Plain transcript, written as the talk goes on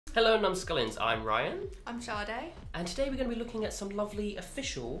Hello Numskullins, I'm Ryan. I'm Sade. And today we're going to be looking at some lovely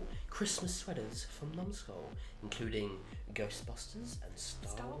official Christmas sweaters from Numskull, including Ghostbusters and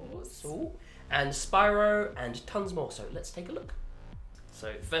Star Wars. Ooh, and Spyro and tons more, so let's take a look.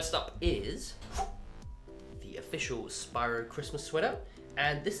 So first up is the official Spyro Christmas sweater,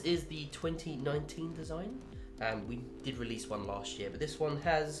 and this is the 2019 design. We did release one last year, but this one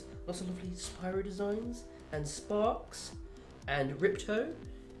has lots of lovely Spyro designs and sparks and Ripto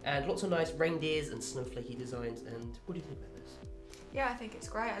and lots of nice reindeers and snowflakey designs. And what do you think about this? Yeah, I think it's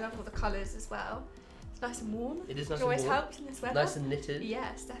great. I love all the colours as well. It's nice and warm. It is nice and warm. It always helps in this weather. Nice and knitted.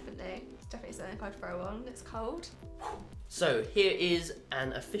 Yes, definitely. It's definitely something I'd throw on. It's cold. So here is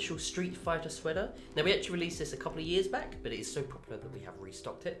an official Street Fighter sweater. Now we actually released this a couple of years back, but it is so popular that we have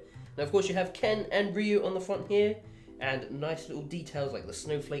restocked it. Now of course you have Ken and Ryu on the front here, and nice little details like the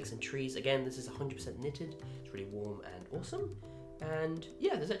snowflakes and trees. Again, this is 100% knitted. It's really warm and awesome. And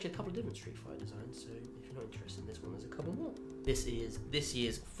yeah, there's actually a couple of different Street Fighter designs, so if you're not interested in this one, there's a couple more. This is this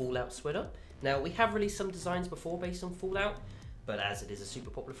year's Fallout sweater. Now we have released some designs before based on Fallout, but as it is a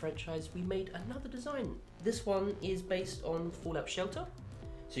super popular franchise, we made another design. This one is based on Fallout Shelter.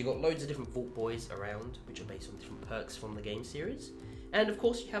 So you've got loads of different Vault Boys around, which are based on different perks from the game series. And of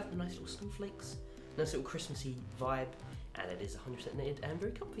course you have nice little snowflakes, nice little Christmassy vibe, and it is 100% knitted and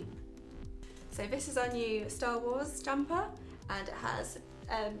very comfy. So this is our new Star Wars jumper, and it has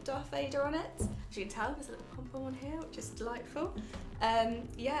Darth Vader on it. As you can tell, there's a little pom-pom on here, which is delightful.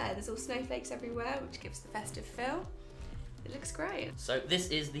 Yeah, there's all snowflakes everywhere, which gives the festive feel. It looks great. So this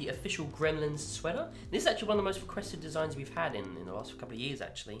is the official Gremlins sweater. This is actually one of the most requested designs we've had in the last couple of years,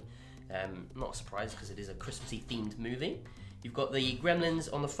 actually. Not a surprise because it is a Christmassy themed movie. You've got the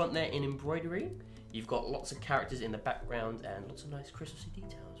Gremlins on the front there in embroidery. You've got lots of characters in the background and lots of nice Christmassy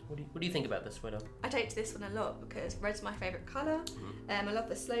details. What do you think about this sweater? I take to this one a lot because red's my favourite colour. I love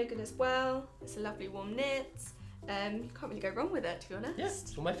the slogan as well. It's a lovely warm knit. You can't really go wrong with it, to be honest. Yeah,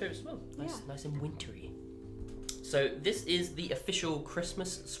 it's one of my favourites as well. Nice and wintry. So this is the official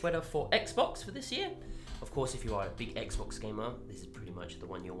Christmas sweater for Xbox for this year. Of course, if you are a big Xbox gamer, this is pretty much the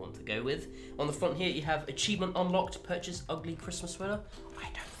one you'll want to go with. On the front here, you have Achievement Unlocked, Purchase Ugly Christmas Sweater. I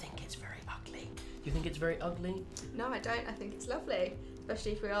don't think it's very ugly. Do you think it's very ugly? No, I don't. I think it's lovely.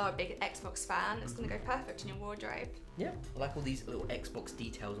 Especially if we are a big Xbox fan, it's going to go perfect in your wardrobe. Yeah, I like all these little Xbox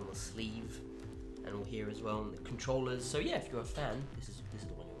details on the sleeve and all here as well, and the controllers. So yeah, if you're a fan, this is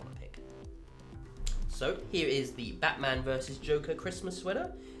the one you want to pick. So here is the Batman vs Joker Christmas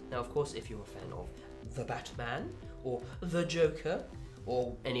sweater. Now, of course, if you're a fan of the Batman or the Joker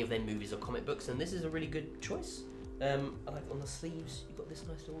or any of their movies or comic books, then this is a really good choice. I like on the sleeves, you've got this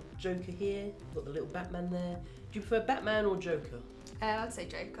nice little Joker here, you've got the little Batman there. Do you prefer Batman or Joker? I'd say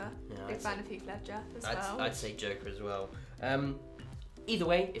Joker. Yeah, Big fan of Heath Ledger as well. I'd say Joker as well. Either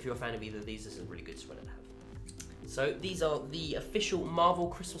way, if you're a fan of either of these, this is a really good sweater to have. So these are the official Marvel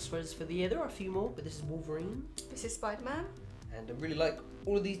Christmas sweaters for the year. There are a few more, but this is Wolverine. This is Spider-Man. And I really like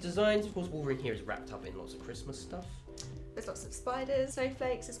all of these designs. Of course, Wolverine here is wrapped up in lots of Christmas stuff. There's lots of spiders,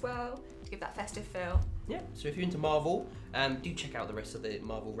 snowflakes as well, to give that festive feel. Yeah, so if you're into Marvel, do check out the rest of the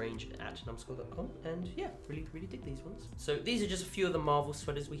Marvel range at numskull.com, and yeah, really dig these ones. So these are just a few of the Marvel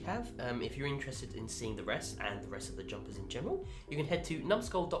sweaters we have. If you're interested in seeing the rest and the rest of the jumpers in general, you can head to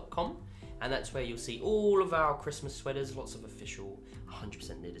numskull.com, and that's where you'll see all of our Christmas sweaters, lots of official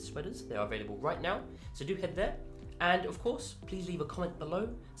 100% knitted sweaters. They are available right now, so do head there. And of course, please leave a comment below,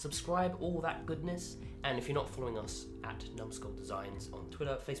 subscribe, all that goodness. And if you're not following us at Numskull Designs on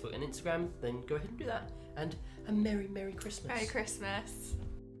Twitter, Facebook and Instagram, then go ahead and do that. And a Merry Christmas. Merry Christmas.